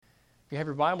If you have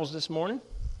your Bibles this morning,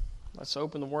 let's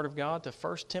open the Word of God to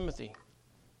 1 Timothy.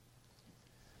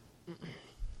 The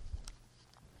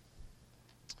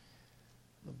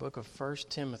book of 1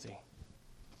 Timothy.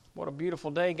 What a beautiful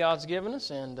day God's given us,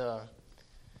 and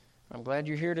I'm glad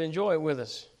you're here to enjoy it with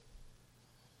us.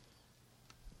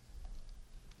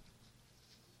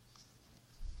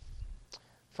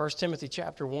 1 Timothy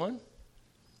chapter 1.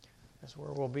 That's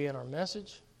where we'll be in our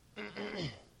message.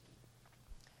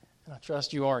 And I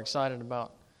trust you are excited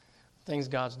about things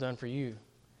God's done for you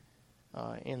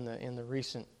in the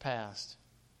recent past.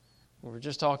 We were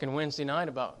just talking Wednesday night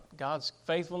about God's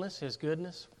faithfulness, His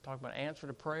goodness. We talked about answer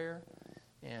to prayer,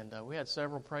 and we had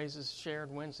several praises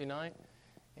shared Wednesday night.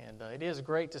 And it is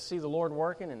great to see the Lord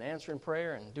working and answering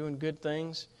prayer and doing good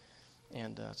things.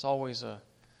 And it's always a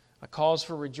cause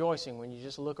for rejoicing when you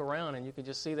just look around and you can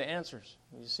just see the answers.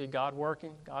 You see God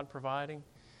working, God providing,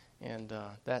 and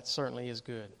that certainly is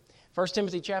good. 1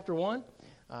 Timothy chapter 1,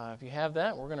 if you have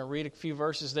that, we're going to read a few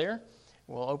verses there.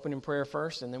 We'll open in prayer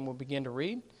first, and then we'll begin to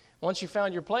read. Once you've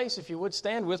found your place, if you would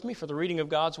stand with me for the reading of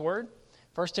God's Word.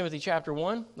 1 Timothy chapter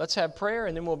 1, let's have prayer,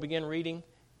 and then we'll begin reading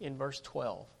in verse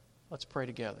 12. Let's pray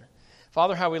together.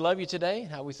 Father, how we love you today,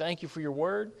 how we thank you for your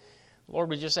Word. Lord,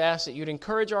 we just ask that you'd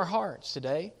encourage our hearts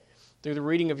today through the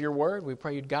reading of your Word. We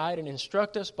pray you'd guide and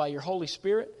instruct us by your Holy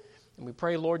Spirit. And we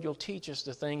pray, Lord, you'll teach us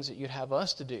the things that you'd have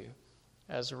us to do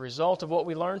as a result of what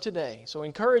we learned today. So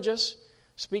encourage us,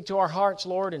 speak to our hearts,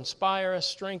 Lord, inspire us,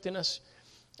 strengthen us,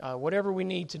 whatever we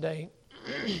need today.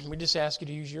 We just ask you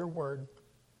to use your Word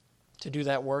to do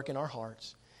that work in our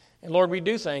hearts. And Lord, we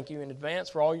do thank you in advance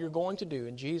for all you're going to do.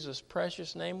 In Jesus'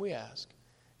 precious name we ask.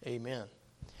 Amen.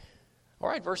 All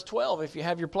right, verse 12, if you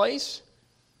have your place.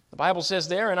 The Bible says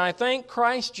there, "And I thank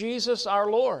Christ Jesus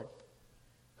our Lord,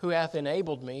 who hath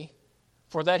enabled me,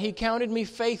 for that he counted me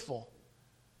faithful,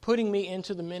 putting me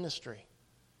into the ministry,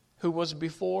 who was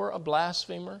before a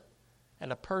blasphemer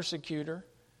and a persecutor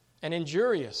and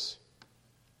injurious.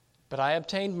 But I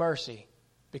obtained mercy,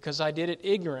 because I did it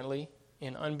ignorantly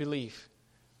in unbelief.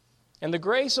 And the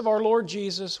grace of our Lord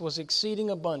Jesus was exceeding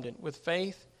abundant with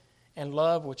faith and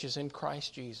love which is in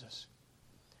Christ Jesus."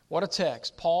 What a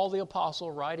text. Paul the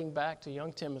Apostle, writing back to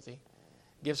young Timothy,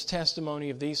 gives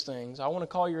testimony of these things. I want to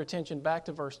call your attention back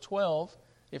to verse 12,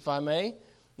 if I may.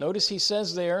 Notice he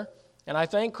says there, "And I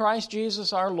thank Christ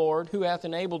Jesus our Lord, who hath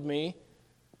enabled me,"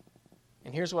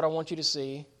 and here's what I want you to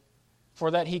see, "for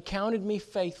that he counted me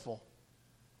faithful,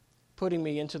 putting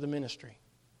me into the ministry."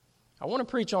 I want to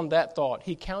preach on that thought.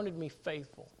 He counted me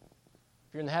faithful.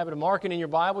 If you're in the habit of marking in your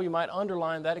Bible, you might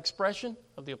underline that expression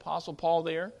of the Apostle Paul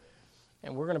there.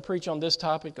 And we're going to preach on this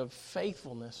topic of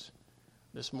faithfulness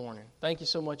this morning. Thank you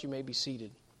so much. You may be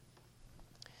seated.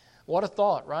 What a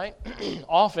thought, right?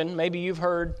 Often, maybe you've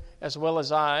heard as well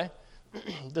as I,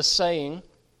 the saying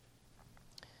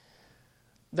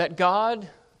that God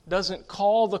doesn't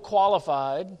call the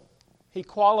qualified, He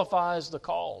qualifies the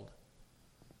called.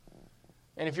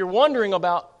 And if you're wondering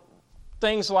about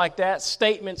things like that,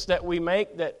 statements that we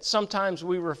make, that sometimes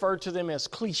we refer to them as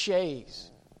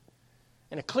cliches.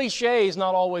 And a cliche is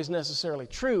not always necessarily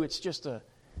true. It's just a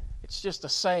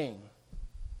saying.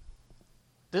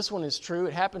 This one is true.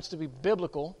 It happens to be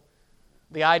biblical.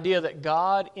 The idea that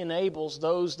God enables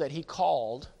those that He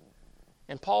called.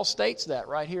 And Paul states that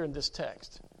right here in this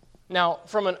text. Now,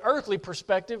 from an earthly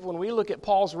perspective, when we look at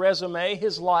Paul's resume,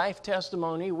 his life,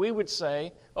 testimony, we would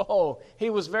say, oh, he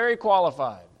was very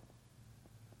qualified.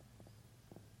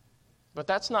 But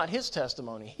that's not his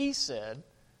testimony. He said,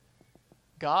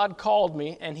 God called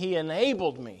me and He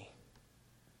enabled me,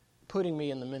 putting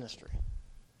me in the ministry.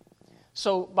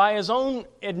 So by his own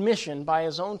admission, by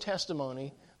his own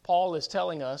testimony, Paul is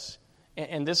telling us,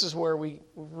 and this is where we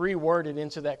reword it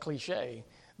into that cliche,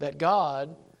 that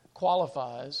God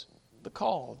qualifies the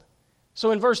called.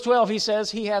 So in verse 12 he says,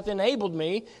 "He hath enabled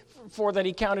me, for that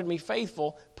he counted me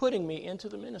faithful, putting me into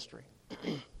the ministry."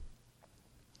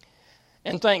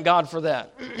 And thank God for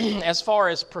that. As far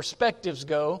as perspectives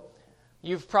go,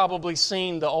 you've probably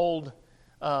seen the old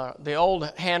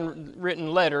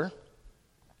handwritten letter,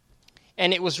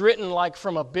 and it was written like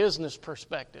from a business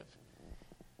perspective.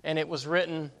 And it was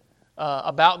written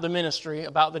about the ministry,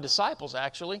 about the disciples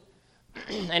actually.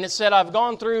 And it said, "I've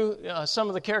gone through some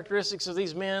of the characteristics of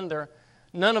these men.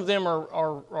 None of them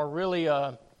are really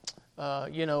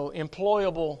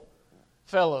employable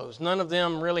fellows. None of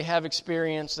them really have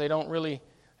experience. They don't really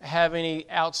have any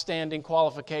outstanding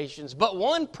qualifications. But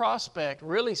one prospect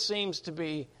really seems to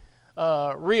be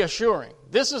reassuring.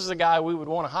 This is the guy we would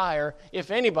want to hire, if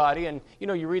anybody." And,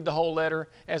 you read the whole letter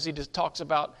as he just talks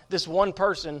about this one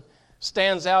person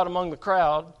stands out among the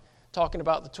crowd, talking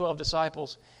about the 12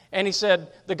 disciples. And he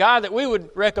said, the guy that we would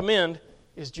recommend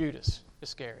is Judas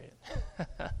Iscariot.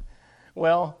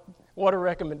 Well, what a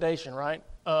recommendation, right?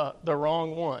 The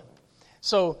wrong one.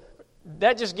 So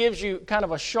that just gives you kind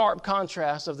of a sharp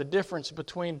contrast of the difference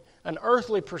between an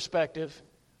earthly perspective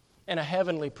and a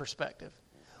heavenly perspective.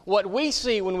 What we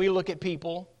see when we look at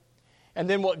people, and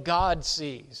then what God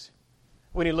sees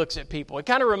when He looks at people. It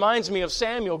kind of reminds me of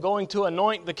Samuel going to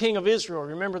anoint the king of Israel.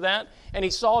 Remember that? And he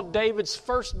saw David's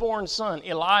firstborn son,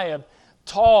 Eliab,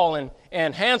 tall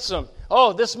and handsome.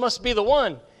 Oh, this must be the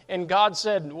one. And God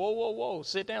said, whoa, whoa, whoa,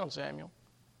 sit down, Samuel.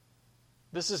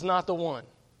 This is not the one.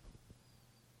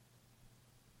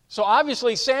 So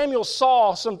obviously Samuel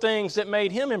saw some things that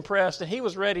made him impressed, and he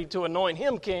was ready to anoint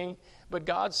him king. But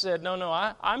God said, no,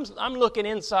 I'm looking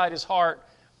inside his heart,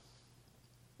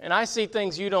 and I see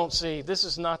things you don't see. This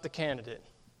is not the candidate.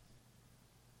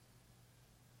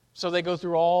 So they go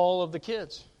through all of the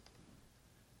kids.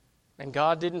 And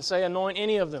God didn't say anoint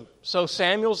any of them. So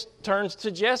Samuel turns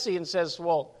to Jesse and says,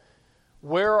 well,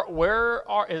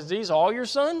 is these all your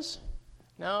sons?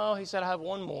 No, he said, I have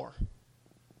one more.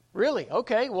 Really?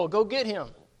 Okay, well, go get him.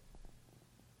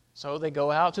 So they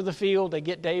go out to the field, they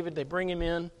get David, they bring him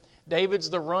in. David's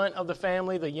the runt of the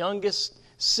family, the youngest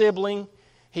sibling.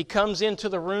 He comes into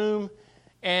the room,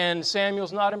 and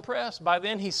Samuel's not impressed. By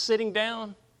then, he's sitting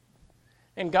down,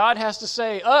 and God has to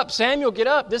say, up, Samuel, get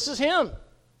up, this is him.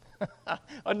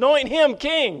 Anoint him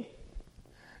king.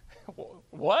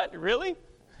 What? Really?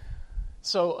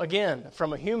 So again,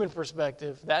 from a human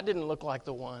perspective, that didn't look like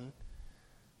the one.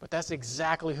 But that's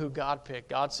exactly who God picked.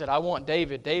 God said, I want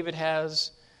David. David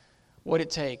has what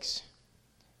it takes.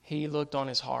 He looked on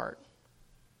his heart.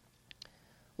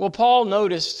 Well, Paul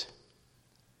noticed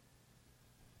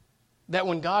that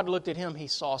when God looked at him, He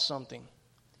saw something.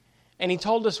 And he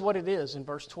told us what it is in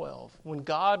verse 12. When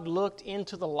God looked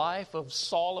into the life of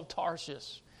Saul of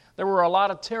Tarsus, there were a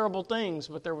lot of terrible things,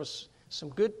 but there was some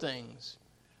good things.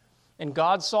 And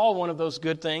God saw one of those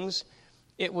good things.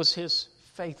 It was his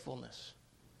faithfulness.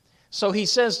 So he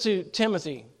says to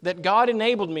Timothy that God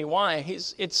enabled me. Why?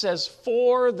 It says,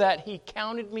 for that He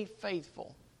counted me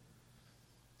faithful.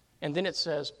 And then it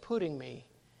says, putting me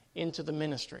into the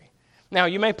ministry. Now,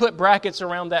 you may put brackets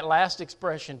around that last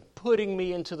expression, putting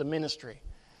me into the ministry.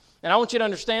 And I want you to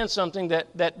understand something,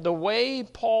 that the way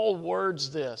Paul words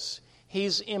this,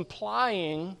 he's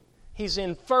inferring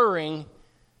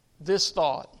this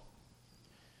thought.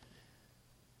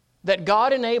 That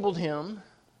God enabled him,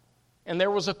 and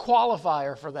there was a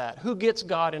qualifier for that. Who gets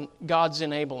God's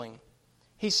enabling?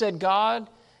 He said, God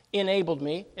enabled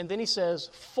me, and then he says,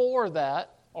 for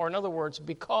that, or in other words,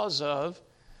 because of,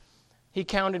 He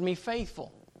counted me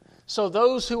faithful. So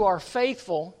those who are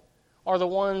faithful are the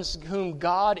ones whom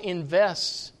God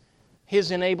invests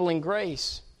His enabling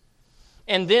grace.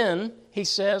 And then he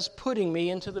says, putting me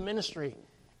into the ministry,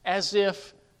 as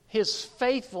if his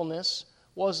faithfulness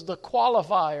was the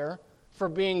qualifier for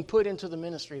being put into the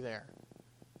ministry there.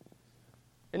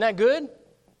 Isn't that good?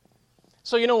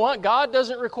 So you know what? God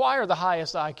doesn't require the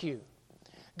highest IQ.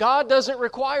 God doesn't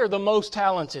require the most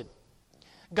talented.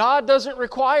 God doesn't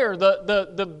require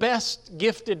the best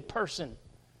gifted person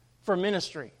for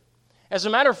ministry. As a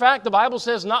matter of fact, the Bible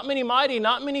says, not many mighty,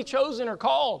 not many chosen are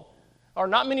called, or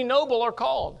not many noble are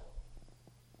called.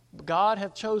 But God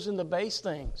hath chosen the base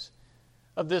things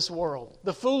of this world,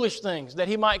 the foolish things, that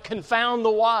He might confound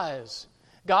the wise.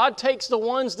 God takes the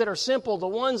ones that are simple, the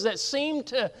ones that seem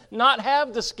to not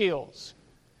have the skills,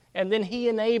 and then He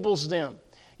enables them.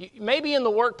 Maybe in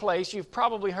the workplace, you've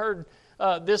probably heard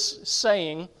this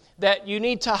saying that you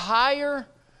need to hire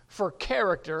for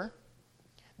character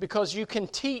because you can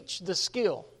teach the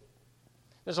skill.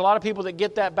 There's a lot of people that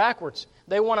get that backwards.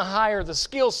 They want to hire the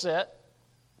skill set.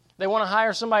 They want to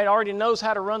hire somebody that already knows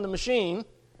how to run the machine.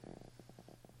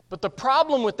 But the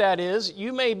problem with that is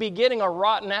you may be getting a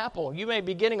rotten apple. You may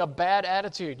be getting a bad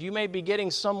attitude. You may be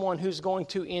getting someone who's going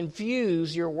to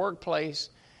infuse your workplace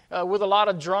with a lot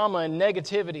of drama and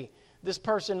negativity. This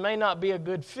person may not be a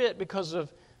good fit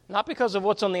not because of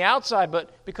what's on the outside,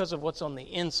 but because of what's on the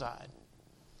inside.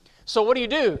 So what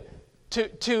do?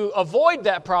 To avoid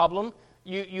that problem,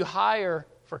 you hire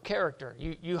for character.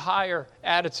 You hire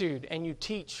attitude, and you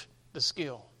teach the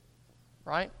skill.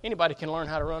 Right? Anybody can learn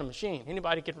how to run a machine.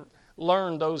 Anybody can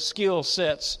learn those skill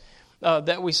sets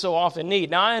that we so often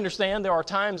need. Now, I understand there are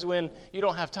times when you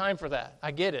don't have time for that.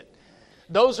 I get it.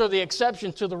 Those are the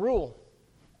exceptions to the rule.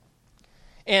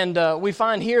 And we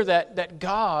find here that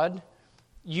God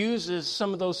uses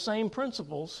some of those same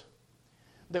principles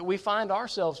that we find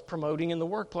ourselves promoting in the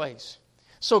workplace.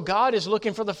 So God is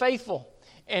looking for the faithful.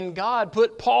 And God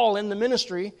put Paul in the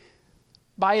ministry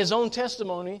by his own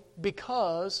testimony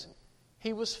because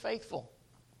he was faithful.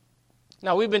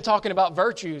 Now, we've been talking about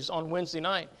virtues on Wednesday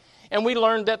night, and we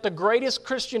learned that the greatest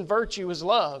Christian virtue is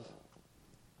love.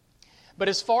 But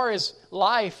as far as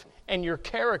life and your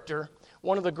character,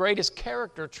 one of the greatest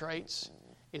character traits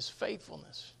is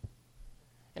faithfulness.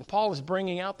 And Paul is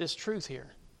bringing out this truth here.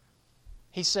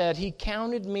 He said, He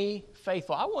counted me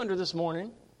faithful. I wonder this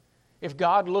morning, if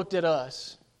God looked at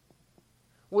us,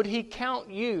 would He count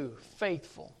you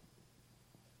faithful?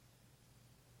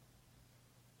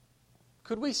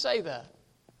 Could we say that?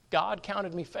 God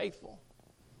counted me faithful.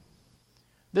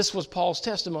 This was Paul's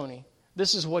testimony.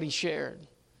 This is what he shared.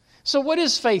 So what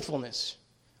is faithfulness?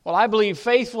 Well, I believe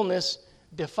faithfulness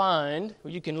defined,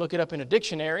 you can look it up in a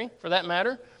dictionary for that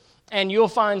matter, and you'll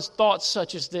find thoughts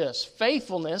such as this.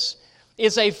 Faithfulness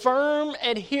is a firm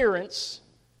adherence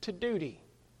to duty.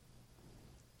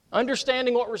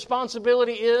 Understanding what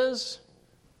responsibility is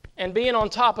and being on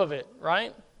top of it,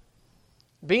 right?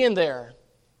 Being there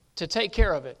to take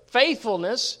care of it.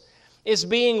 Faithfulness is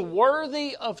being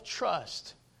worthy of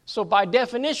trust. So by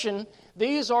definition,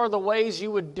 these are the ways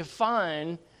you would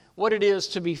define what it is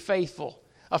to be faithful.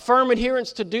 A firm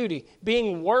adherence to duty,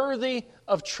 being worthy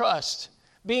of trust.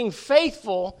 Being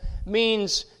faithful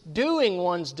means doing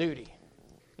one's duty.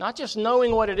 Not just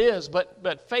knowing what it is,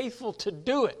 but faithful to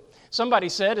do it. Somebody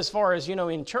said, as far as,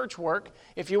 in church work,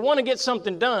 if you want to get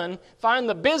something done, find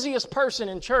the busiest person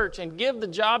in church and give the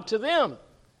job to them.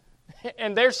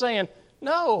 And they're saying,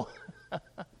 no,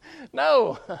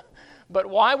 no. But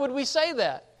why would we say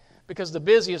that? Because the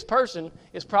busiest person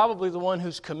is probably the one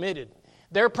who's committed.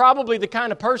 They're probably the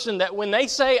kind of person that when they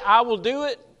say, I will do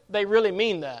it, they really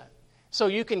mean that. So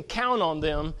you can count on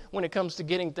them when it comes to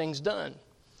getting things done.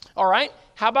 All right?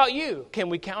 How about you? Can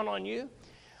we count on you?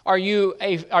 Do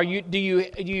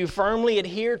you firmly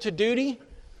adhere to duty?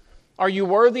 Are you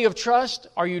worthy of trust?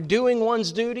 Are you doing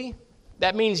one's duty?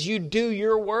 That means you do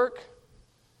your work.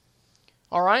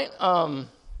 All right?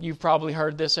 You've probably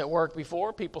heard this at work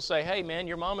before. People say, hey, man,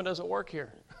 your mama doesn't work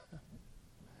here.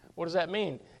 What does that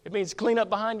mean? It means clean up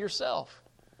behind yourself.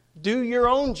 Do your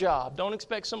own job. Don't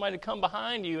expect somebody to come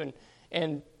behind you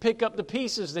and pick up the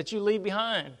pieces that you leave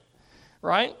behind.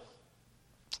 Right?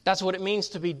 That's what it means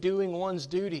to be doing one's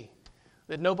duty.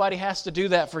 That nobody has to do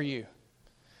that for you.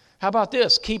 How about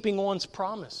this? Keeping one's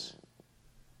promise.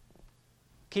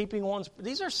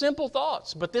 These are simple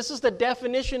thoughts, but this is the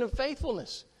definition of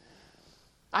faithfulness.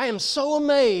 I am so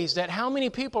amazed at how many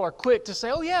people are quick to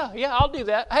say, oh yeah, I'll do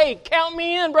that. Hey, count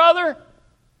me in, brother.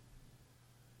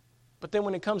 But then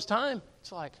when it comes time,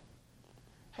 it's like,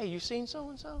 hey, you seen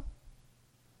so-and-so?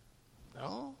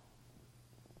 No.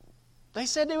 They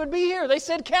said they would be here. They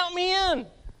said, count me in.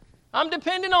 I'm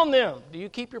dependent on them. Do you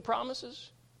keep your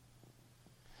promises?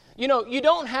 You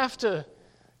don't have to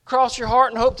cross your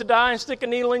heart and hope to die and stick a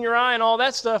needle in your eye and all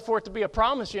that stuff for it to be a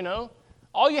promise,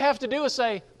 All you have to do is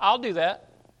say, I'll do that.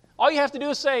 All you have to do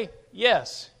is say,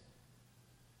 yes.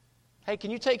 Hey,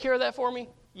 can you take care of that for me?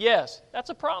 Yes.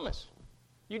 That's a promise.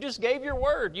 You just gave your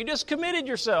word. You just committed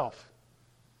yourself.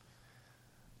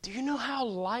 Do you know how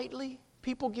lightly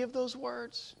people give those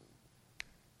words?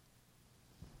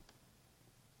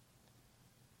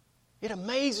 It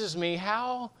amazes me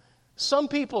how some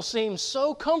people seem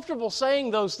so comfortable saying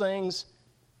those things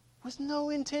with no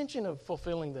intention of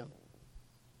fulfilling them.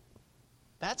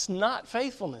 That's not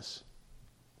faithfulness.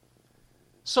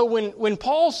 So when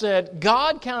Paul said,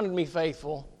 God counted me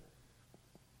faithful,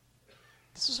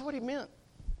 this is what he meant.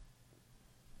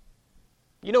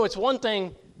 It's one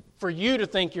thing for you to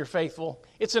think you're faithful.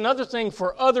 It's another thing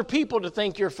for other people to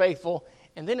think you're faithful.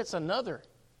 And then it's another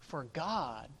for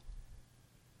God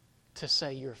to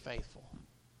say you're faithful.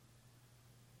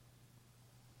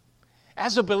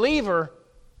 As a believer,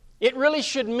 it really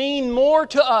should mean more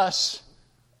to us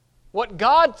what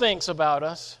God thinks about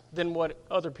us than what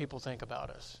other people think about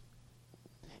us.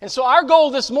 And so our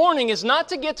goal this morning is not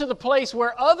to get to the place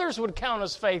where others would count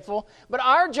us faithful, but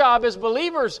our job as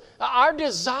believers, our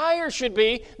desire should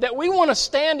be that we want to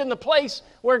stand in the place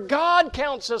where God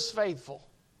counts us faithful.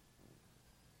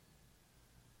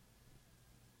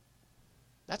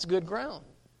 That's good ground.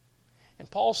 And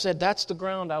Paul said, that's the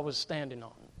ground I was standing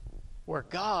on, where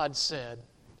God said,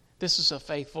 this is a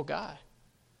faithful guy.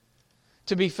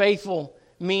 To be faithful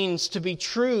means to be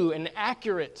true and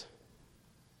accurate.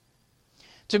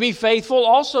 To be faithful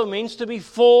also means to be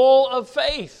full of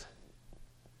faith.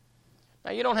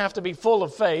 Now, you don't have to be full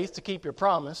of faith to keep your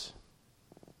promise,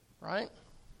 right?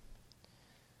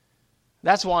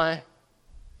 That's why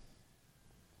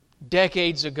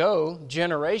decades ago,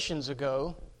 generations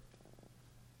ago,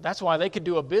 that's why they could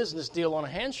do a business deal on a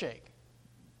handshake.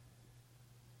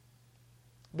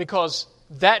 Because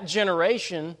that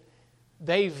generation,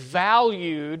 they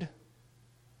valued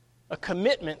a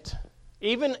commitment.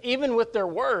 Even with their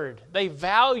word, they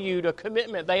valued a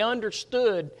commitment. They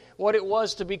understood what it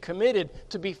was to be committed,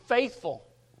 to be faithful.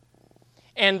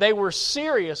 And they were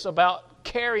serious about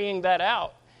carrying that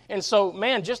out. And so,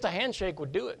 man, just a handshake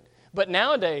would do it. But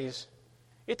nowadays,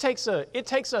 it takes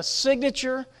a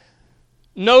signature,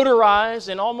 notarized,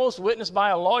 and almost witnessed by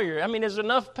a lawyer. I mean, there's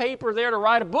enough paper there to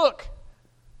write a book.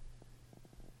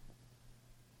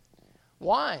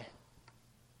 Why?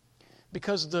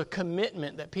 Because the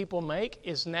commitment that people make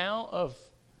is now of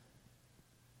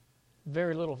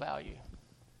very little value.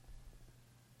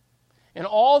 And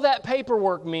all that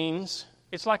paperwork means,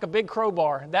 it's like a big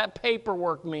crowbar. That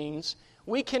paperwork means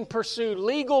we can pursue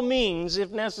legal means,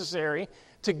 if necessary,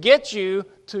 to get you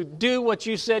to do what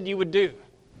you said you would do.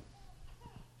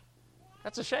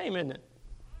 That's a shame, isn't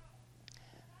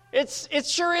it? It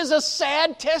sure is a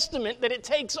sad testament that it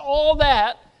takes all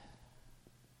that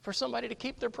for somebody to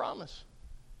keep their promise.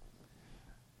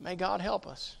 May God help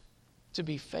us to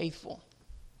be faithful.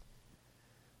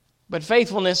 But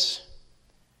faithfulness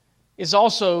is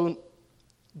also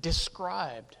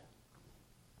described.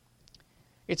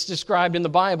 It's described in the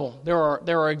Bible. There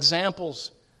are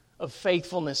examples of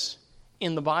faithfulness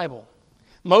in the Bible.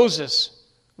 Moses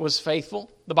was faithful.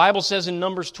 The Bible says in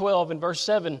Numbers 12 and verse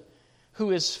 7,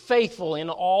 who is faithful in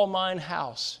all mine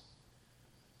house.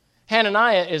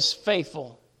 Hananiah is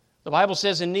faithful. The Bible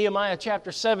says in Nehemiah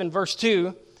chapter 7 verse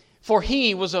 2, for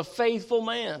he was a faithful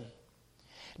man.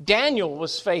 Daniel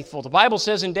was faithful. The Bible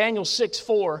says in Daniel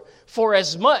 6:4, for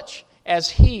as much as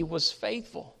he was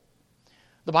faithful.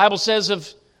 The Bible says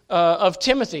of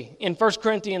Timothy in 1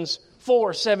 Corinthians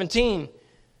 4:17,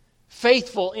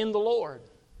 faithful in the Lord.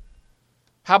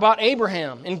 How about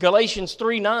Abraham? In Galatians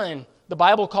 3:9, the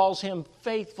Bible calls him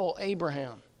faithful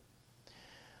Abraham.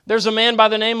 There's a man by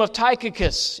the name of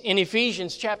Tychicus in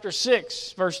Ephesians chapter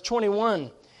 6, verse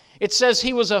 21. It says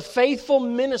he was a faithful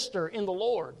minister in the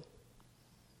Lord.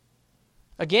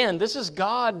 Again, this is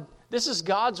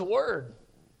God's word,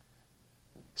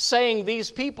 saying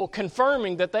these people,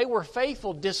 confirming that they were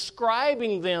faithful,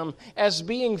 describing them as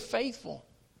being faithful.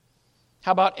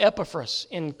 How about Epaphras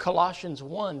in Colossians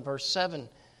 1, verse 7?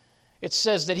 It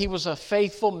says that he was a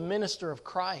faithful minister of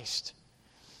Christ.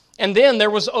 And then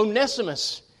there was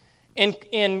Onesimus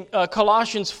in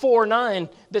Colossians 4:9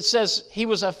 that says he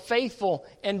was a faithful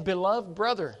and beloved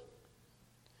brother.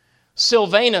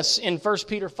 Silvanus in 1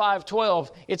 Peter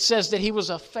 5:12, it says that he was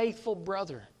a faithful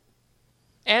brother.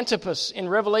 Antipas in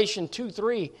Revelation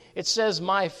 2:3, it says,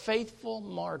 my faithful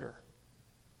martyr.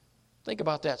 Think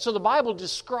about that. So the Bible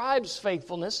describes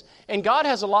faithfulness, and God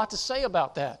has a lot to say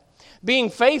about that. Being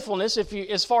faithfulness,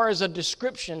 as far as a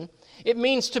description, it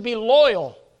means to be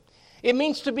loyal. It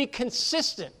means to be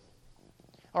consistent.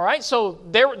 All right, so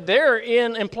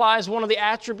therein implies one of the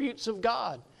attributes of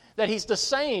God, that He's the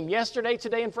same yesterday,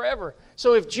 today, and forever.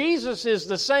 So if Jesus is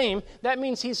the same, that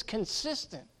means He's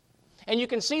consistent. And you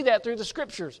can see that through the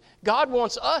Scriptures. God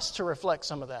wants us to reflect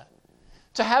some of that,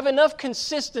 to have enough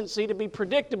consistency to be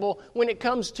predictable when it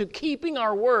comes to keeping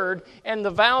our word and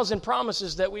the vows and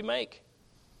promises that we make.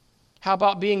 How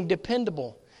about being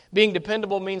dependable? Being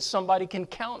dependable means somebody can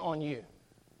count on you.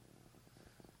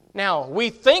 Now,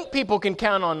 we think people can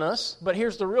count on us, but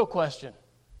here's the real question.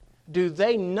 Do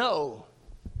they know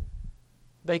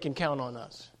they can count on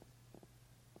us?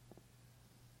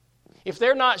 If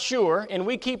they're not sure and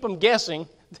we keep them guessing,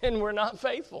 then we're not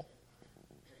faithful.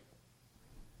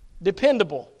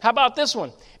 Dependable. How about this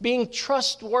one? Being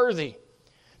trustworthy.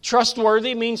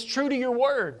 Trustworthy means true to your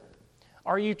word.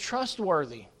 Are you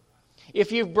trustworthy?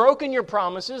 If you've broken your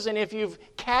promises and if you've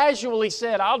casually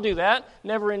said, I'll do that,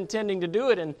 never intending to do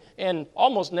it and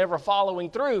almost never following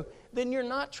through, then you're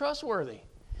not trustworthy.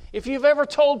 If you've ever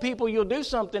told people you'll do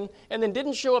something and then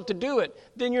didn't show up to do it,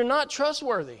 then you're not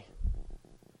trustworthy.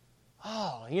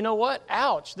 Oh, you know what?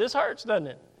 Ouch, this hurts, doesn't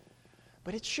it?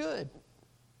 But it should.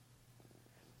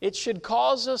 It should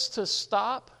cause us to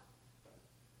stop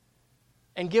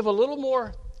and give a little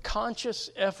more conscious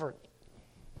effort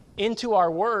into our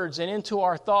words and into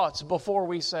our thoughts before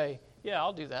we say, yeah,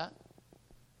 I'll do that.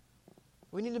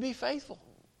 We need to be faithful.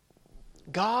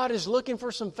 God is looking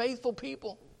for some faithful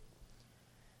people.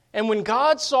 And when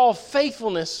God saw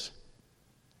faithfulness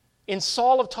in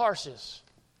Saul of Tarsus,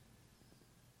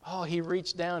 He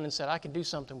reached down and said, I can do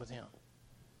something with him.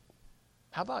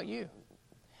 How about you?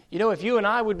 You know, if you and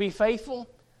I would be faithful,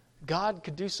 God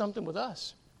could do something with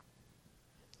us.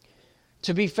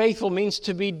 To be faithful means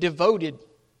to be devoted.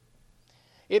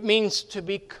 It means to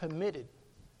be committed.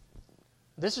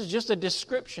 This is just a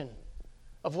description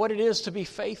of what it is to be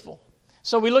faithful.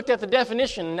 So we looked at the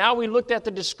definition, and now we looked at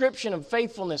the description of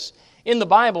faithfulness in the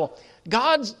Bible.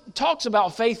 God talks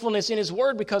about faithfulness in His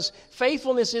Word because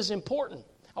faithfulness is important.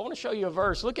 I want to show you a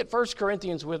verse. Look at 1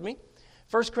 Corinthians with me.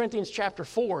 1 Corinthians chapter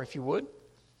 4, if you would.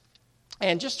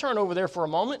 And just turn over there for a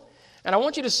moment. And I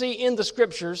want you to see in the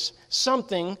Scriptures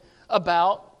something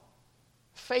about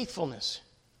faithfulness.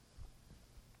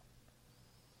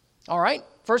 All right,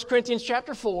 1 Corinthians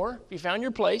chapter 4, if you found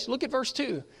your place, look at verse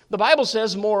 2. The Bible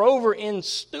says, moreover, it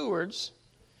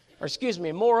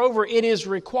is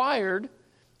required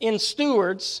in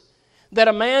stewards that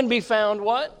a man be found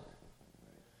what?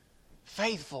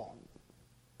 Faithful.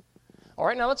 All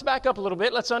right, now let's back up a little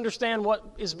bit. Let's understand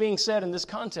what is being said in this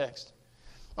context.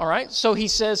 All right, so he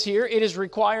says here, it is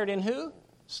required in who?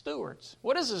 Stewards.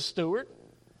 What is a steward?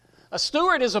 A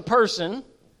steward is a person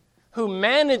who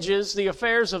manages the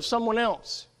affairs of someone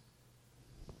else.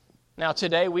 Now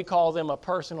today we call them a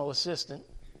personal assistant,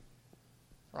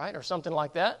 right, or something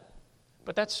like that.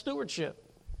 But that's stewardship.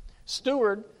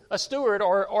 A steward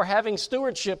or having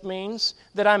stewardship means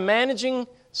that I'm managing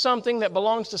something that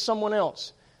belongs to someone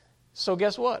else. So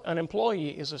guess what? An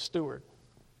employee is a steward.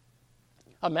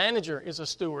 A manager is a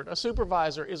steward. A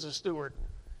supervisor is a steward.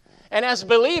 And as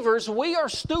believers, we are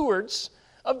stewards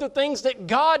of the things that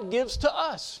God gives to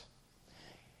us.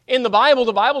 In the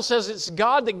Bible says it's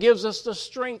God that gives us the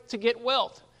strength to get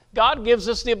wealth. God gives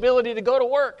us the ability to go to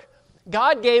work.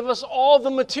 God gave us all the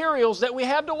materials that we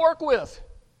have to work with.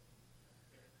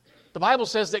 The Bible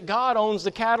says that God owns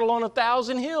the cattle on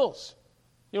 1,000 hills.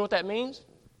 You know what that means?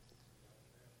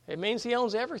 It means He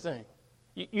owns everything.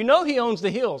 You know He owns the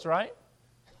hills, right?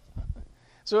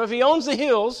 So if He owns the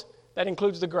hills, that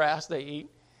includes the grass they eat,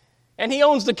 and He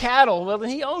owns the cattle, well, then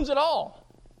He owns it all.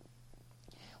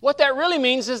 What that really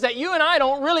means is that you and I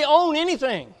don't really own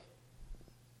anything.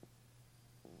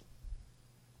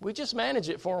 We just manage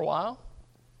it for a while.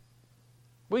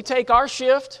 We take our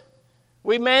shift,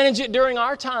 we manage it during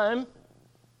our time,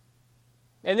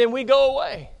 and then we go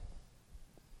away.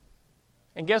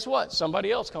 And guess what?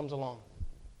 Somebody else comes along.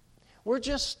 We're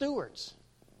just stewards.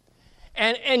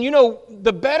 And you know,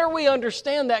 the better we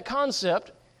understand that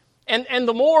concept, and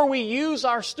the more we use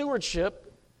our stewardship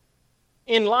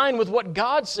in line with what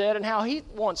God said and how He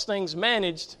wants things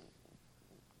managed,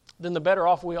 then the better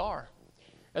off we are.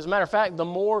 As a matter of fact, the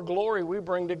more glory we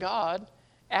bring to God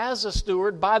as a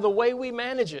steward by the way we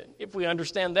manage it, if we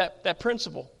understand that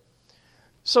principle.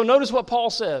 So notice what Paul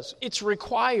says. It's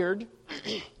required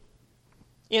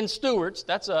in stewards,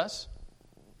 that's us,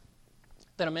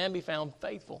 that a man be found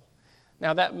faithful.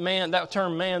 Now that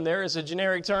term man there is a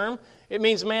generic term. It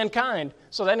means mankind.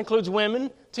 So that includes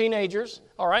women, teenagers,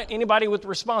 all right, anybody with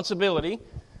responsibility.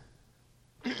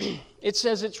 It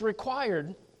says it's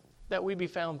required that we be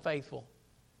found faithful.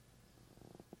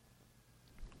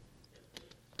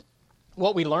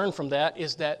 What we learn from that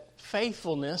is that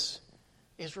faithfulness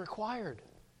is required.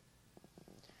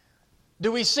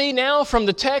 Do we see now from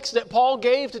the text that Paul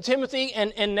gave to Timothy,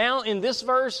 and now in this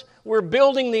verse, we're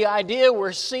building the idea,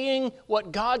 we're seeing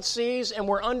what God sees, and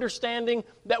we're understanding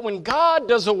that when God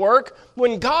does a work,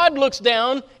 when God looks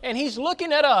down and He's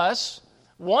looking at us,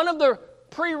 one of the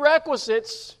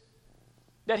prerequisites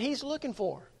that He's looking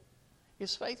for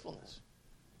is faithfulness.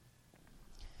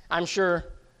 I'm sure,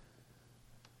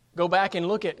 go back and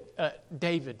look at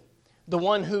David, the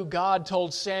one who God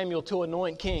told Samuel to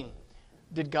anoint king.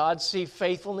 Did God see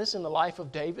faithfulness in the life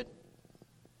of David?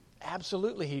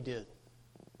 Absolutely He did.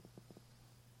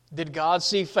 Did God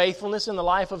see faithfulness in the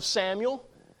life of Samuel?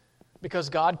 Because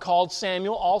God called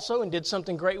Samuel also and did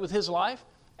something great with his life?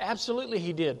 Absolutely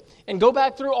He did. And go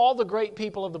back through all the great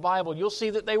people of the Bible. You'll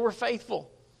see that they were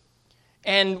faithful.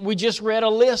 And we just read a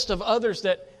list of others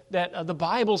that the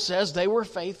Bible says they were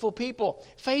faithful people.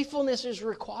 Faithfulness is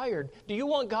required. Do you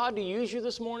want God to use you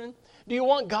this morning? Do you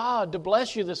want God to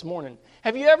bless you this morning?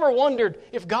 Have you ever wondered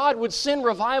if God would send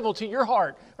revival to your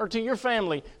heart or to your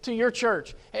family, to your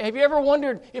church? Have you ever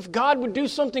wondered if God would do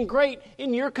something great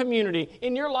in your community,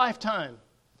 in your lifetime?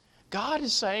 God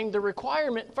is saying the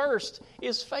requirement first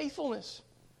is faithfulness.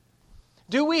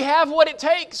 Do we have what it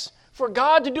takes for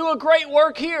God to do a great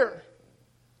work here?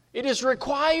 It is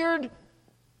required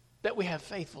that we have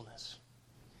faithfulness.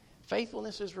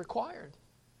 Faithfulness is required.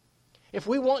 If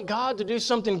we want God to do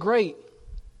something great,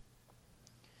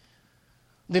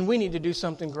 then we need to do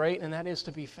something great, and that is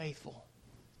to be faithful.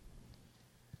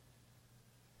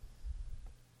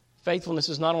 Faithfulness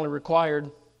is not only required,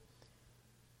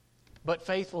 but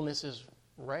faithfulness is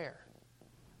rare.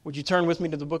 Would you turn with me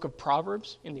to the book of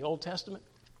Proverbs in the Old Testament?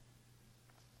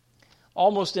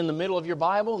 Almost in the middle of your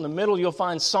Bible, in the middle you'll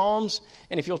find Psalms,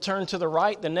 and if you'll turn to the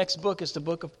right, the next book is the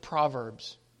book of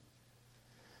Proverbs.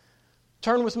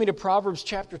 Turn with me to Proverbs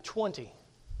chapter 20.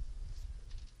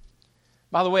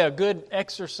 By the way, a good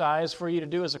exercise for you to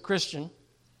do as a Christian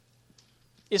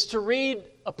is to read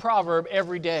a proverb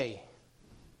every day.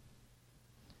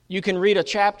 You can read a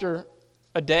chapter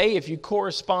a day if you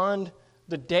correspond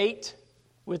the date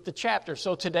with the chapter.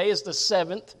 So today is the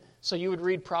 7th, so you would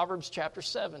read Proverbs chapter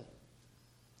 7.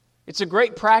 It's a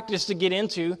great practice to get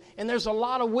into, and there's a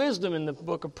lot of wisdom in the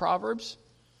book of Proverbs.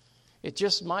 It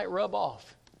just might rub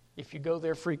off if you go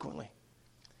there frequently.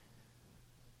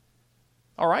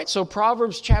 All right, so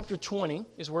Proverbs chapter 20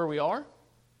 is where we are.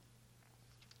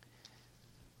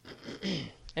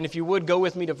 And if you would, go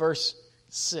with me to verse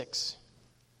 6.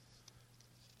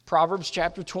 Proverbs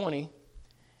chapter 20.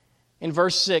 In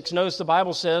verse 6, notice the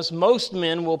Bible says, most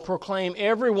men will proclaim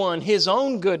everyone his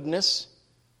own goodness,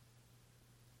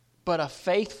 but a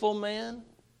faithful man,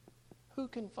 who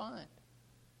can find?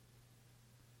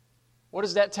 What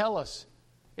does that tell us?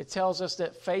 It tells us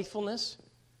that faithfulness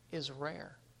is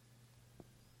rare.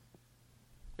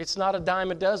 It's not a dime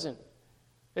a dozen.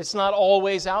 It's not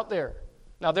always out there.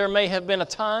 Now, there may have been a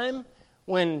time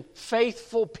when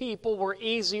faithful people were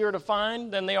easier to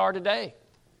find than they are today.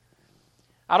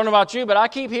 I don't know about you, but I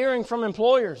keep hearing from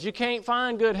employers, you can't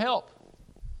find good help.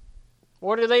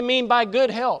 What do they mean by good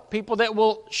help? People that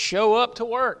will show up to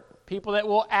work. People that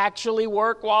will actually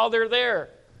work while they're there.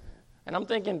 And I'm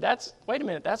thinking, wait a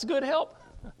minute, that's good help?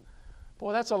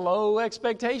 Boy, that's a low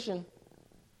expectation.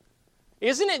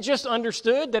 Isn't it just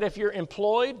understood that if you're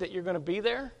employed that you're going to be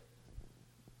there?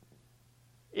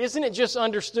 Isn't it just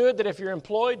understood that if you're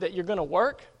employed that you're going to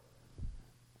work?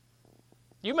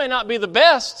 You may not be the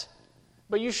best,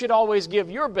 but you should always give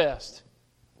your best.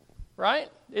 Right?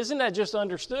 Isn't that just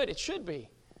understood? It should be.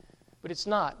 But it's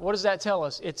not. What does that tell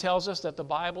us? It tells us that the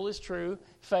Bible is true.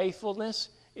 Faithfulness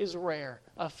is rare.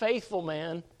 A faithful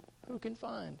man, who can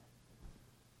find?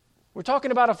 We're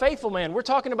talking about a faithful man. We're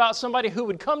talking about somebody who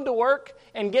would come to work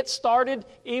and get started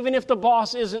even if the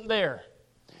boss isn't there.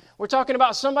 We're talking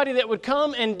about somebody that would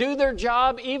come and do their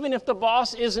job even if the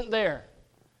boss isn't there.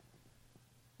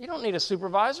 You don't need a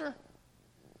supervisor.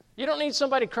 You don't need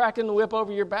somebody cracking the whip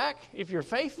over your back if you're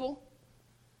faithful.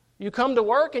 You come to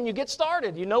work and you get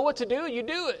started. You know what to do, you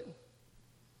do it.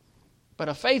 But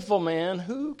a faithful man,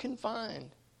 who can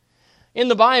find? In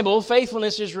the Bible,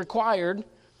 faithfulness is required.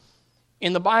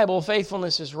 In the Bible,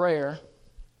 faithfulness is rare.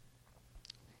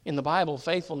 In the Bible,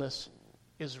 faithfulness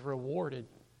is rewarded.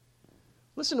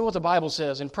 Listen to what the Bible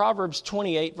says in Proverbs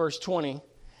 28, verse 20.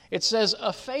 It says,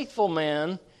 a faithful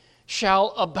man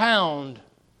shall abound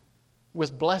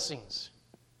with blessings.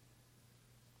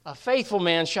 A faithful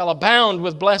man shall abound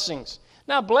with blessings.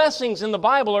 Now, blessings in the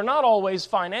Bible are not always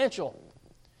financial.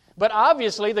 But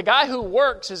obviously, the guy who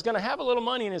works is going to have a little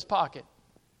money in his pocket.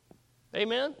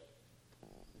 Amen?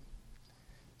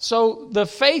 So, the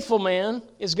faithful man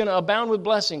is going to abound with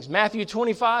blessings. Matthew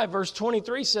 25, verse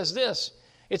 23 says this.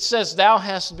 It says, thou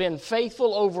hast been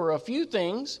faithful over a few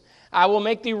things. I will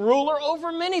make thee ruler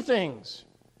over many things.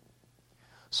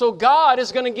 So God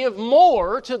is going to give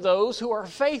more to those who are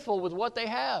faithful with what they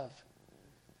have.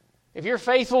 If you're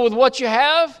faithful with what you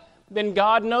have, then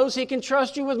God knows He can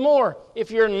trust you with more.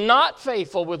 If you're not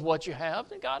faithful with what you have,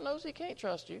 then God knows He can't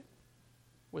trust you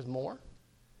with more.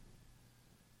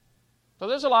 So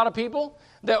there's a lot of people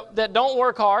that don't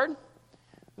work hard.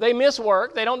 They miss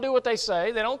work. They don't do what they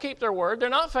say. They don't keep their word. They're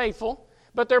not faithful.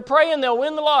 But they're praying they'll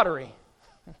win the lottery.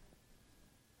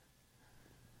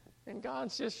 And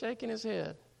God's just shaking His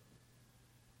head.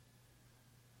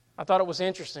 I thought it was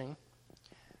interesting.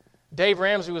 Dave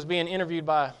Ramsey was being interviewed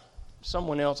by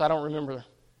someone else. I don't remember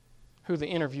who the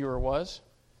interviewer was.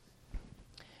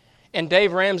 And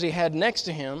Dave Ramsey had next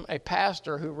to him a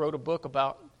pastor who wrote a book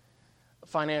about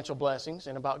financial blessings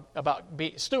and about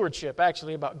stewardship,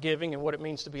 actually, about giving and what it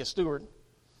means to be a steward.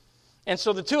 And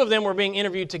so the two of them were being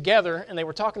interviewed together, and they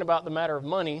were talking about the matter of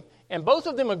money. And both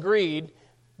of them agreed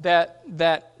that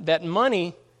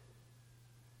money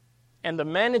and the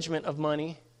management of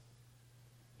money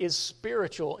is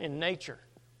spiritual in nature.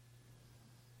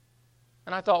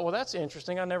 And I thought, well, that's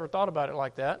interesting. I never thought about it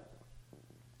like that.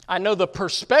 I know the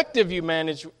perspective you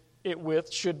manage it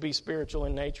with should be spiritual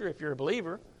in nature if you're a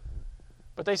believer.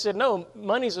 But they said, no,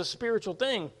 money's a spiritual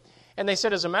thing. And they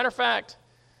said, as a matter of fact,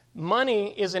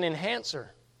 money is an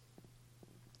enhancer.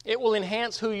 It will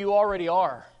enhance who you already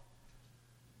are.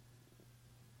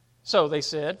 So they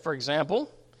said, for example,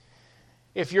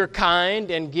 if you're kind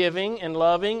and giving and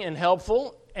loving and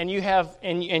helpful, and you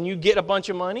get a bunch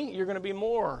of money, you're going to be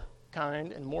more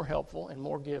kind and more helpful and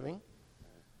more giving,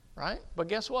 right? But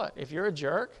guess what? If you're a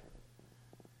jerk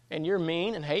and you're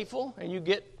mean and hateful and you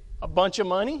get a bunch of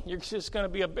money, you're just going to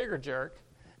be a bigger jerk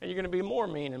and you're going to be more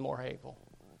mean and more hateful.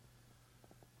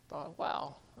 I thought,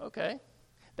 wow, okay.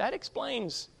 That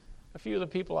explains a few of the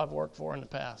people I've worked for in the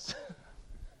past.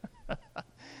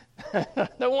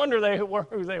 No wonder they were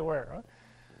who they were. Huh?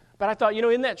 But I thought,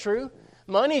 isn't that true?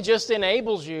 Money just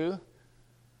enables you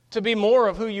to be more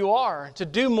of who you are, to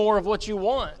do more of what you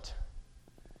want.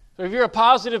 So if you're a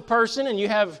positive person and you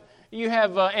have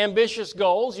ambitious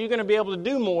goals, you're going to be able to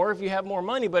do more if you have more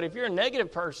money. But if you're a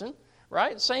negative person,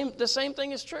 right, the same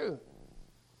thing is true.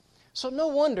 So no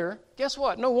wonder, guess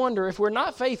what? No wonder if we're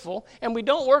not faithful and we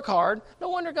don't work hard, no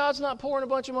wonder God's not pouring a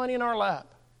bunch of money in our lap.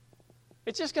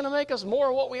 It's just going to make us more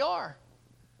of what we are.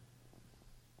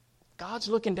 God's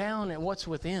looking down at what's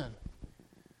within.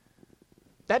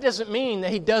 That doesn't mean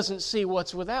that He doesn't see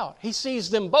what's without. He sees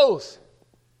them both.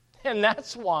 And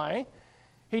that's why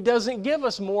He doesn't give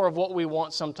us more of what we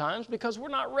want sometimes, because we're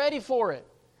not ready for it.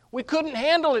 We couldn't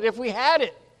handle it if we had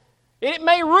it. It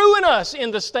may ruin us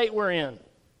in the state we're in.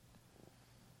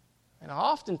 And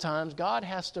oftentimes, God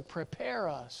has to prepare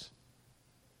us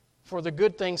for the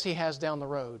good things He has down the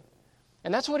road.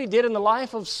 And that's what He did in the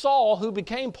life of Saul, who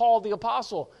became Paul the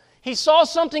Apostle. He saw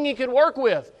something he could work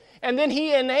with, and then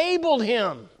He enabled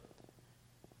him.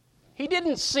 He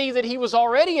didn't see that he was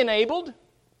already enabled,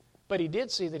 but he did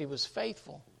see that he was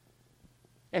faithful.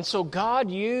 And so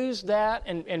God used that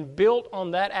and built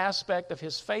on that aspect of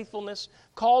his faithfulness,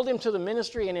 called him to the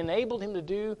ministry and enabled him to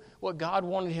do what God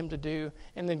wanted him to do,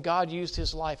 and then God used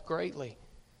his life greatly.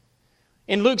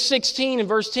 In Luke 16 and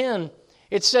verse 10,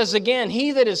 it says again,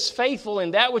 "He that is faithful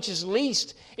in that which is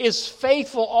least is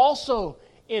faithful also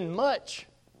in much."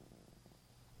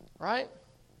 Right?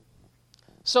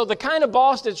 So the kind of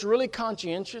boss that's really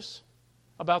conscientious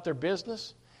about their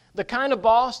business, the kind of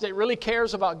boss that really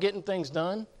cares about getting things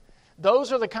done,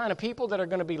 those are the kind of people that are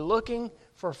going to be looking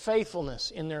for faithfulness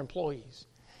in their employees.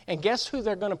 And guess who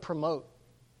they're going to promote?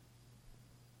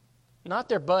 Not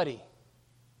their buddy.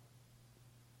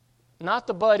 Not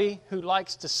the buddy who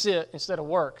likes to sit instead of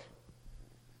work.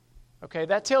 Okay,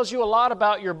 that tells you a lot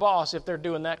about your boss if they're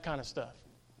doing that kind of stuff.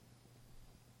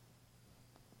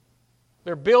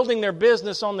 They're building their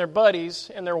business on their buddies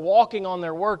and they're walking on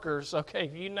their workers.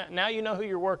 Okay, now you know who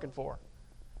you're working for.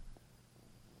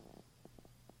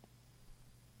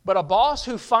 But a boss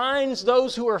who finds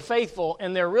those who are faithful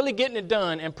and they're really getting it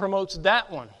done and promotes that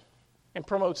one and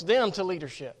promotes them to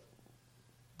leadership,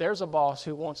 there's a boss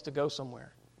who wants to go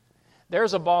somewhere.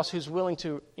 There's a boss who's willing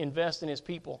to invest in his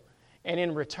people. And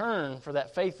in return for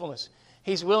that faithfulness,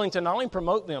 he's willing to not only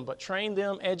promote them, but train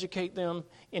them, educate them,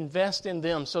 invest in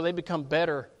them so they become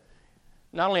better,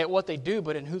 not only at what they do,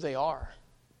 but in who they are.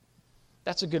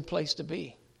 That's a good place to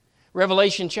be.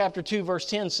 Revelation chapter 2, verse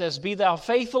 10 says, "Be thou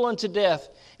faithful unto death,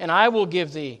 and I will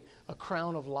give thee a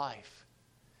crown of life."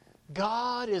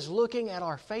 God is looking at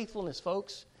our faithfulness,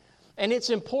 folks, and it's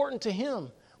important to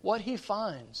Him what He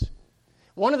finds.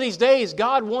 One of these days,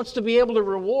 God wants to be able to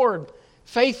reward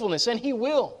faithfulness, and He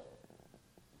will.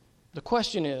 The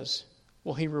question is,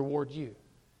 will He reward you?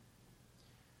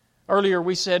 Earlier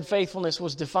we said faithfulness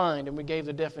was defined, and we gave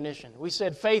the definition. We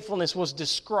said faithfulness was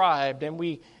described, and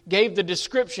we gave the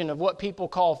description of what people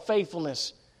call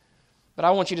faithfulness. But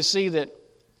I want you to see that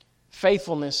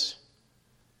faithfulness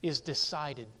is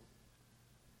decided.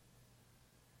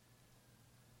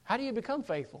 How do you become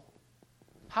faithful?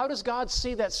 How does God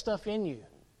see that stuff in you?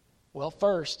 Well,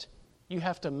 first, you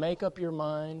have to make up your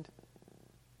mind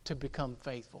to become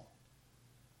faithful.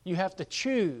 You have to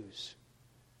choose.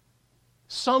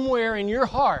 Somewhere in your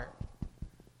heart,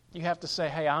 you have to say,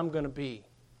 hey, I'm going to be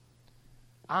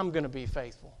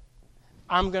faithful.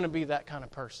 I'm going to be that kind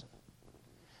of person.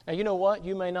 Now, you know what?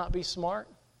 You may not be smart.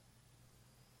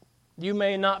 You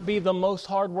may not be the most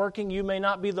hardworking. You may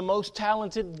not be the most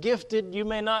talented, gifted. You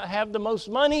may not have the most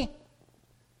money.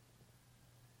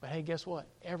 But hey, guess what?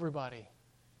 Everybody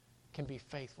can be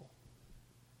faithful.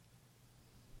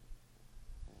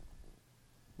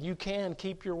 You can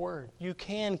keep your word. You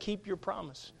can keep your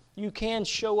promise. You can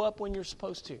show up when you're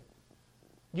supposed to.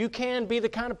 You can be the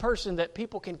kind of person that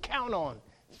people can count on.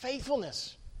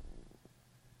 Faithfulness.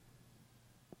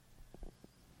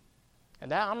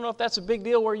 And that, I don't know if that's a big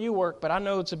deal where you work, but I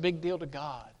know it's a big deal to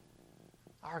God.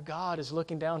 Our God is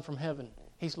looking down from heaven.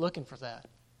 He's looking for that.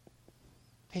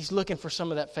 He's looking for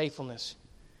some of that faithfulness.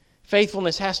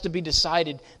 Faithfulness has to be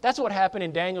decided. That's what happened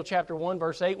in Daniel chapter 1,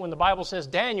 verse 8, when the Bible says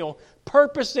Daniel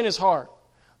purposed in his heart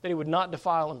that he would not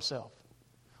defile himself.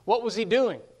 What was he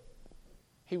doing?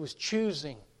 He was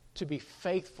choosing to be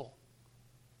faithful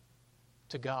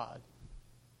to God.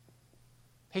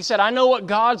 He said, I know what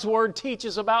God's Word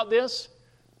teaches about this.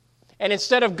 And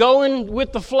instead of going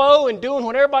with the flow and doing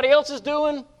what everybody else is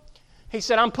doing, He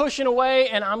said, I'm pushing away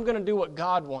and I'm going to do what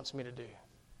God wants me to do.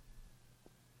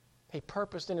 He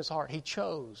purposed in his heart. He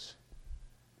chose.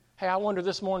 Hey, I wonder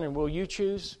this morning, will you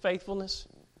choose faithfulness?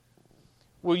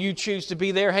 Will you choose to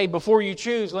be there? Hey, before you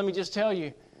choose, let me just tell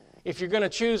you, if you're going to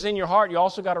choose in your heart, you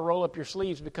also got to roll up your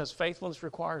sleeves because faithfulness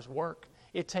requires work.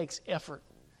 It takes effort.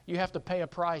 You have to pay a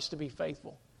price to be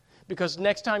faithful. Because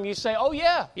next time you say, oh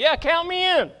yeah, count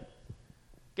me in.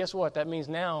 Guess what? That means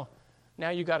now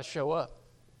you got to show up.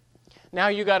 Now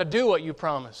you got to do what you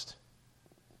promised.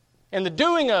 And the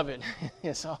doing of it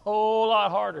is a whole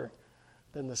lot harder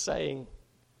than the saying,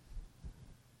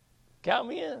 count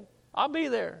me in. I'll be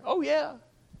there. Oh yeah.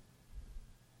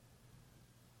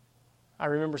 I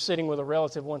remember sitting with a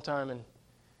relative one time and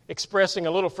expressing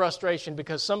a little frustration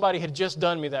because somebody had just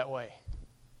done me that way.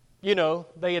 You know,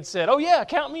 they had said, oh yeah,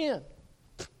 count me in.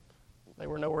 They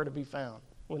were nowhere to be found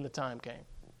when the time came.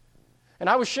 And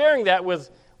I was sharing that with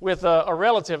a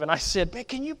relative, and I said, man,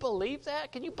 can you believe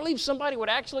that? Can you believe somebody would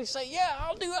actually say, yeah,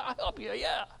 I'll do it, I'll help you,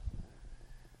 yeah.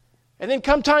 And then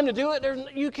come time to do it,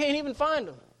 you can't even find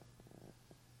them.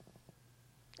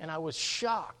 And I was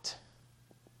shocked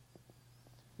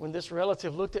when this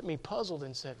relative looked at me puzzled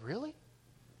and said, really?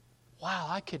 Wow,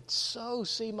 I could so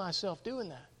see myself doing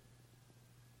that.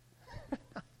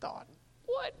 I thought,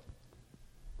 what?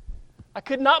 I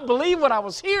could not believe what I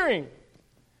was hearing.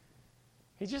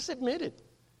 He just admitted.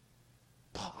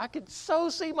 I could so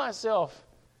see myself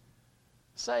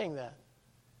saying that.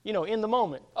 You know, in the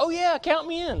moment. Oh yeah, count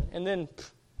me in. And then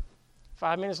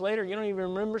 5 minutes later, you don't even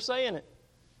remember saying it.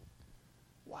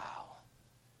 Wow.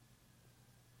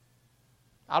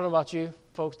 I don't know about you,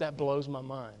 folks, that blows my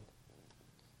mind.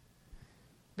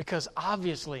 Because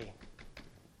obviously,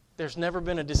 there's never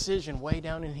been a decision way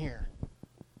down in here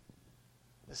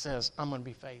that says, I'm going to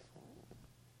be faithful.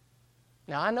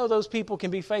 Now, I know those people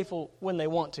can be faithful when they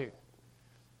want to.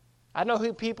 I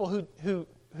know people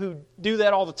who do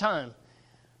that all the time.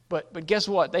 But guess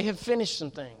what? They have finished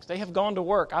some things. They have gone to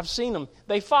work. I've seen them.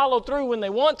 They follow through when they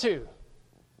want to.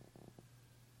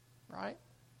 Right?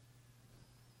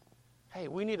 Hey,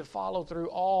 we need to follow through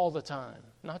all the time,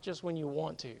 not just when you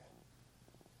want to.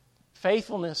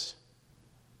 Faithfulness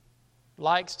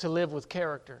likes to live with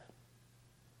character.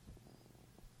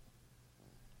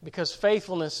 Because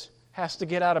faithfulness has to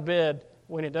get out of bed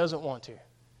when it doesn't want to.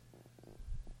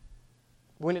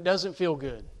 When it doesn't feel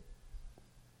good.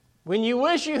 When you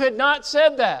wish you had not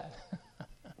said that.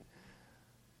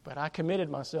 But I committed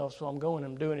myself, so I'm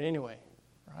doing it anyway.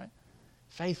 Right?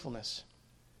 Faithfulness.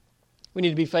 We need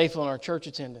to be faithful in our church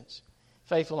attendance,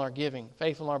 faithful in our giving,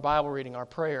 faithful in our Bible reading, our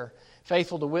prayer,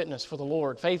 faithful to witness for the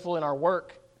Lord, faithful in our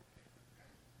work.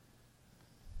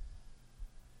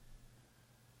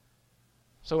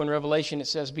 So in Revelation it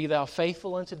says, be thou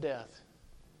faithful unto death.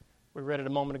 We read it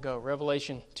a moment ago,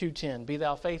 Revelation 2:10. Be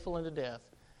thou faithful unto death,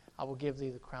 I will give thee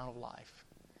the crown of life.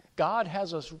 God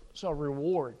has a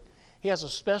reward. He has a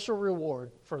special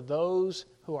reward for those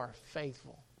who are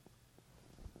faithful.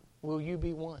 Will you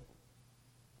be one?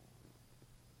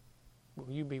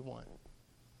 Will you be one?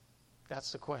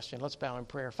 That's the question. Let's bow in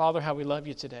prayer. Father, how we love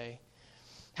you today.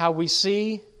 How we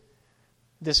see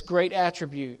this great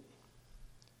attribute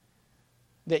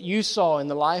that you saw in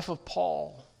the life of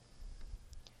Paul.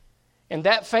 And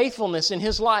that faithfulness in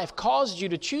his life caused you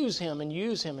to choose him and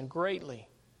use him greatly.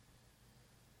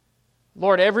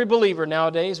 Lord, every believer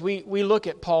nowadays, we look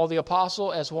at Paul the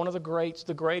Apostle as one of the greats,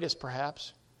 the greatest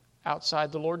perhaps,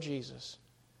 outside the Lord Jesus.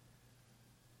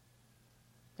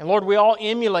 And Lord, we all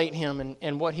emulate him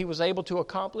and what he was able to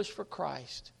accomplish for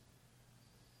Christ.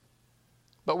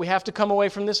 But we have to come away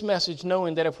from this message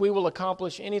knowing that if we will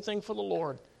accomplish anything for the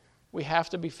Lord, we have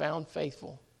to be found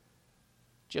faithful,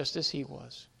 just as he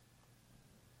was.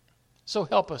 So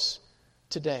help us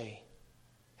today.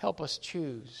 Help us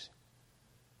choose.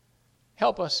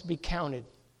 Help us be counted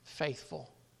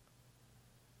faithful.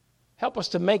 Help us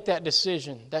to make that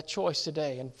decision, that choice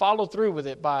today, and follow through with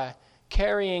it by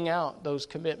carrying out those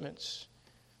commitments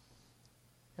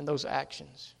and those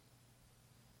actions.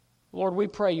 Lord, we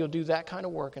pray you'll do that kind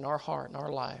of work in our heart and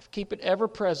our life. Keep it ever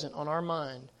present on our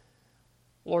mind,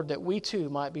 Lord, that we too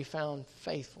might be found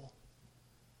faithful.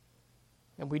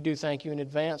 And we do thank you in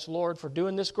advance, Lord, for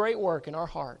doing this great work in our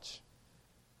hearts.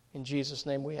 In Jesus'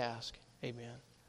 name we ask. Amen.